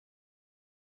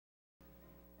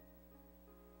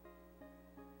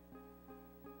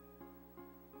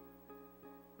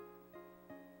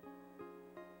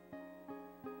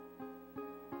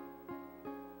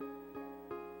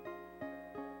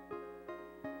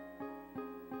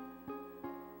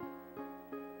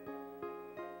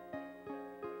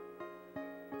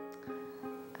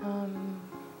Um,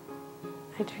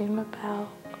 I dream about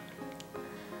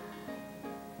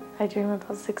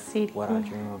succeeding. What I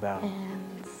dream about.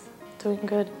 And doing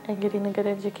good and getting a good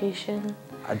education.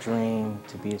 I dream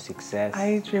to be a success.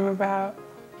 I dream about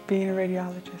being a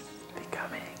radiologist.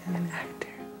 Becoming an actor.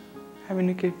 Having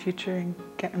a good future and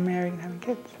getting married and having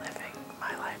kids. Living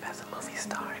my life as a movie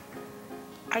star.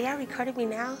 Are y'all recording me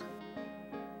now?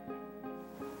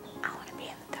 I want to be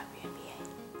in the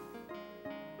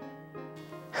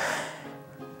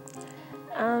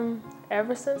WNBA.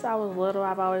 Ever since I was little,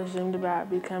 I've always dreamed about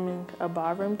becoming a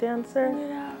ballroom dancer.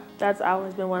 Yeah. That's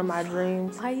always been one of my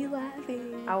dreams. Why are you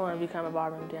laughing? I want to become a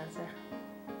ballroom dancer.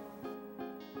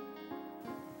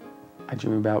 I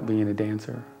dream about being a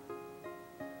dancer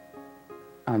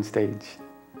on stage.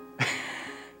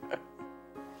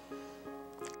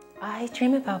 I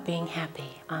dream about being happy,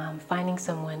 finding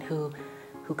someone who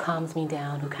calms me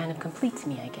down, who kind of completes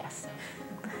me, I guess.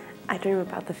 I dream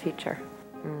about the future.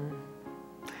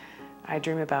 I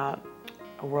dream about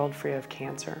a world free of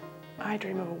cancer. I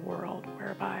dream of a world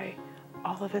whereby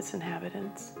all of its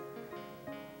inhabitants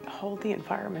hold the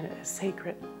environment as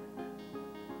sacred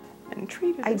and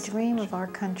treat it I as dream of our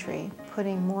country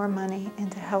putting more money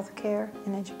into healthcare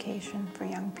and education for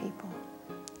young people.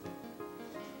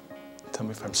 Tell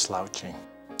me if I'm slouching.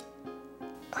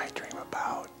 I dream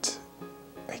about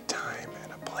a time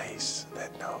and a place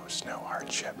that knows no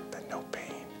hardship and no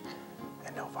pain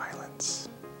and no violence.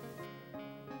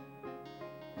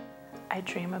 I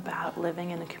dream about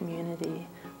living in a community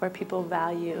where people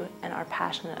value and are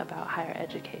passionate about higher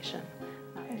education.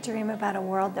 I dream about a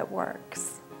world that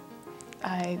works.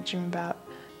 I dream about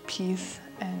peace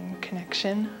and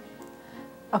connection.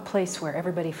 A place where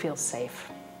everybody feels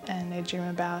safe. And I dream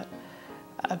about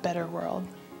a better world.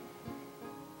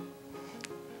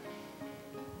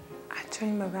 I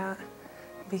dream about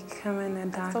becoming a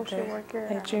doctor. Social worker.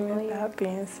 I dream about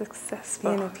being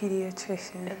successful. Being a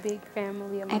pediatrician. A big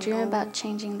family. I dream about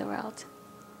changing the world.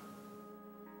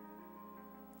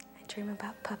 I dream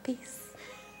about puppies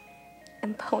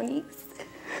and ponies.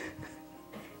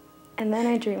 And then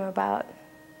I dream about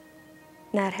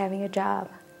not having a job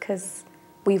because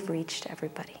we've reached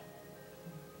everybody.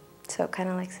 So kind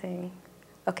of like saying,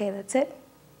 okay, that's it.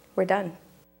 We're done.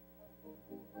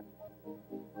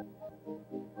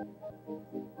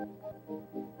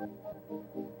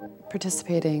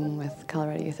 Participating with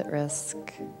Colorado Youth at Risk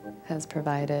has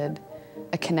provided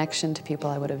a connection to people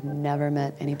I would have never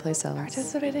met anyplace else.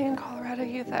 Participating in Colorado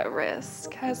Youth at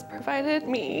Risk has provided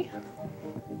me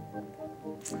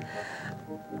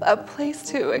a place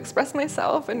to express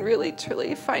myself and really,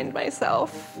 truly find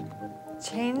myself.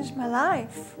 Changed my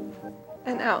life.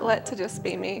 An outlet to just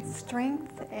be me.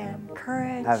 Strength and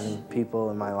courage. Having people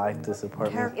in my life to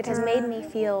support me. It has made me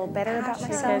feel better about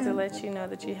myself. Because it lets you know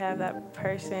that you have that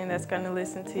person that's going to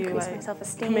listen to you, Increase like my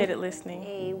self-esteem. committed listening.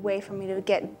 A way for me to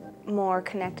get more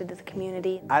connected to the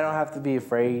community. I don't have to be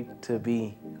afraid to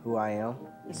be who I am.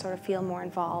 And sort of feel more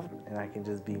involved. And I can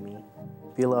just be me.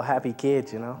 Be a little happy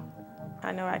kid, you know?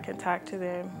 I know I can talk to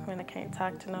them when I can't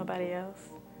talk to nobody else.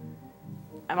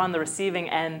 I'm on the receiving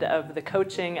end of the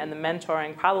coaching and the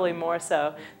mentoring, probably more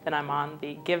so than I'm on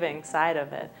the giving side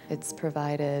of it. It's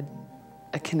provided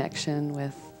a connection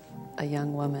with a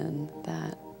young woman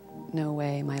that no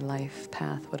way my life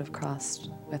path would have crossed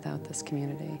without this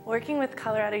community. Working with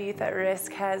Colorado Youth at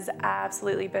Risk has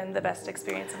absolutely been the best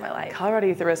experience of my life. Colorado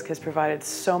Youth at Risk has provided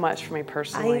so much for me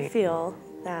personally. I feel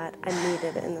that I'm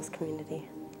needed in this community.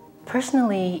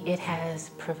 Personally, it has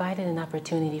provided an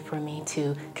opportunity for me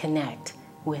to connect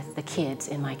with the kids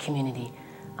in my community,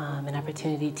 an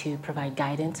opportunity to provide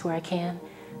guidance where I can,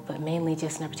 but mainly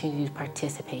just an opportunity to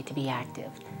participate, to be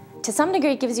active. To some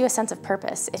degree, it gives you a sense of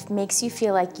purpose. It makes you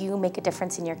feel like you make a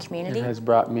difference in your community. It has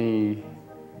brought me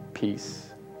peace.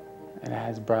 It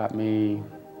has brought me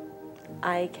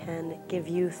I can give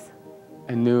youth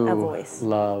a new voice.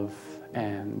 Love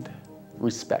and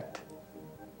respect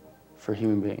for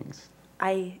human beings.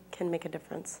 I can make a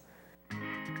difference.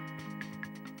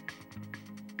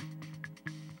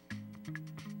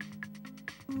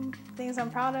 Things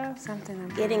I'm proud of. Something I'm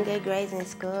getting good grades in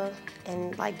school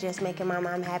and like just making my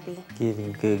mom happy.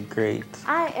 Getting good grades.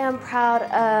 I am proud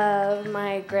of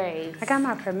my grades. I got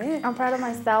my permit. I'm proud of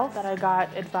myself that I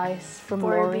got advice from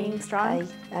Lori. being strong.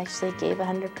 I actually gave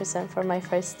 100% for my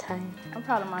first time. I'm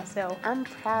proud of myself. I'm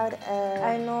proud of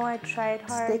I know I tried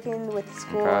hard. sticking with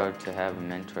school. I'm proud to have a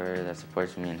mentor that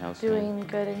supports me and helps me. Doing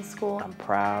good in school. I'm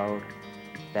proud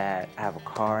that I have a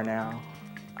car now.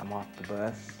 I'm off the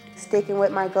bus. Sticking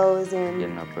with my goals and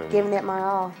Getting up early. giving it my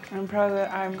all. I'm proud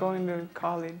that I'm going to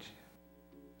college.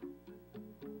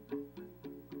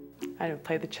 I'd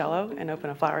play the cello and open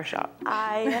a flower shop.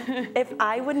 If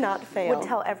I would not fail, would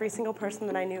tell every single person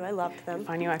that I knew I loved them. If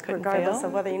I knew I couldn't regardless fail.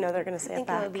 of whether you know they're going to say it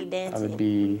back. I would be dancing. I would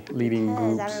be leading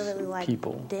groups, I don't really like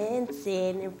people,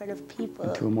 dancing in front of people.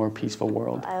 into a more peaceful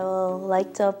world. I will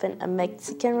like to open a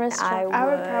Mexican restaurant. I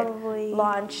would probably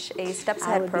launch a Steps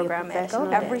Ahead program at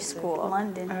every school.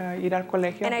 London. Ir al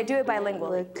colegio. And I do it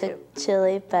bilingually too.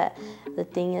 Chili, but the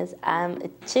thing is, I'm a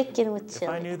chicken with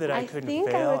chili. If I knew that I couldn't think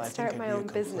fail, I would think start I'd my be a own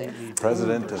business. completely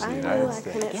President of the United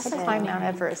States. Yes, climb Mount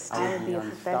Everest. I would be a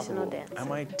professional dancer. I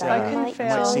might, If I couldn't might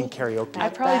fail, sing karaoke.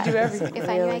 I'd probably do everything. If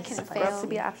I knew I couldn't fail,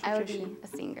 I would be a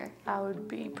singer. I would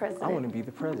be president. I want to be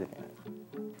the president.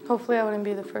 Hopefully I wouldn't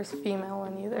be the first female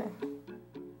one either.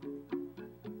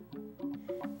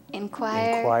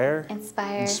 Inquire,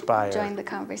 inspire, join the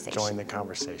conversation. Join the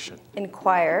conversation.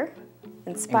 Inquire,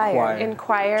 inspire,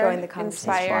 Inquire, join the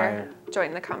conversation. inspire,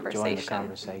 join the conversation. Join the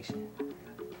conversation.